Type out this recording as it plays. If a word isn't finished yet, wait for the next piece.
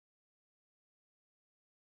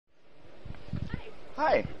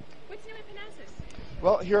Hi. What's new at Panasas?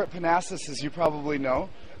 Well, here at Panasas, as you probably know,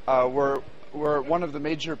 we're one of the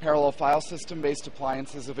major parallel file system-based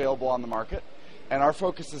appliances available on the market. And our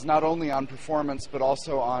focus is not only on performance, but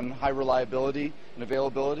also on high reliability and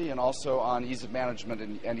availability, and also on ease of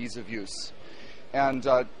management and ease of use. And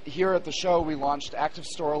here at the show, we launched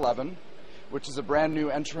ActiveStor11, which is a brand new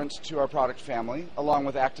entrant to our product family, along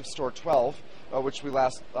with ActiveStor12, which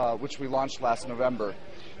we launched last November.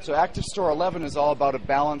 So ActiveStor11 is all about a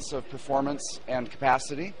balance of performance and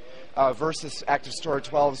capacity, versus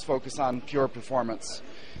ActiveStor12's focus on pure performance.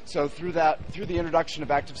 So through the introduction of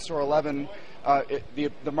ActiveStor11,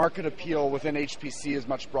 the market appeal within HPC is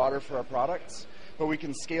much broader for our products, but we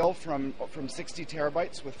can scale from 60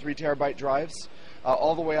 terabytes with 3 terabyte drives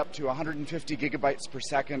all the way up to 150 gigabytes per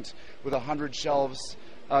second with 100 shelves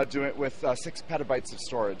with 6 petabytes of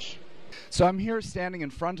storage. So I'm here standing in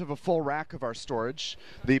front of a full rack of our storage,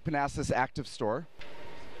 the Panasas ActiveStor.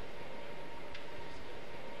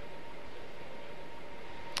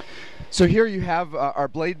 So here you have our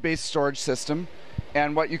blade-based storage system,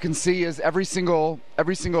 and what you can see is every single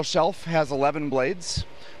shelf has 11 blades.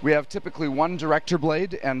 We have typically 1 director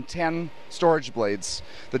blade and 10 storage blades.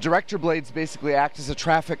 The director blades basically act as a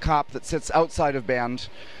traffic cop that sits outside of band,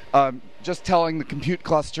 just telling the compute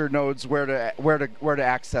cluster nodes where to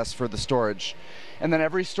access for the storage. And then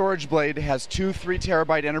every storage blade has 2 3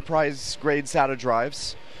 terabyte enterprise grade SATA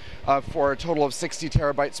drives for a total of 60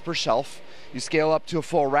 terabytes per shelf. You scale up to a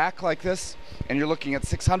full rack like this, and you're looking at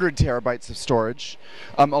 600 terabytes of storage,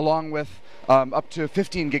 along with up to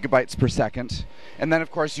 15 gigabytes per second. And then,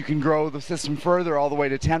 of course, you can grow the system further all the way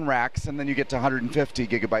to 10 racks, and then you get to 150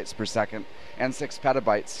 gigabytes per second and 6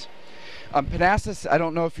 petabytes. Panasas, I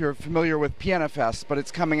don't know if you're familiar with PNFS, but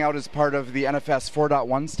it's coming out as part of the NFS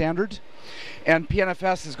 4.1 standard. And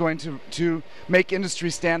PNFS is going to make industry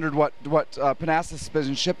standard what Panasas has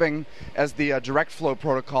been shipping as the direct flow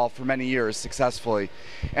protocol for many years successfully.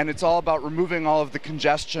 And it's all about removing all of the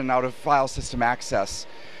congestion out of file system access.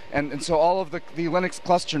 And so all of the Linux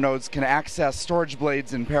cluster nodes can access storage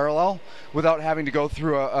blades in parallel without having to go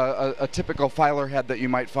through a typical filer head that you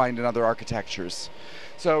might find in other architectures.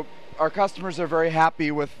 So our customers are very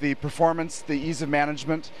happy with the performance, the ease of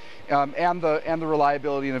management, and the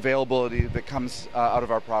reliability and availability that comes out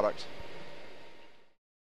of our product.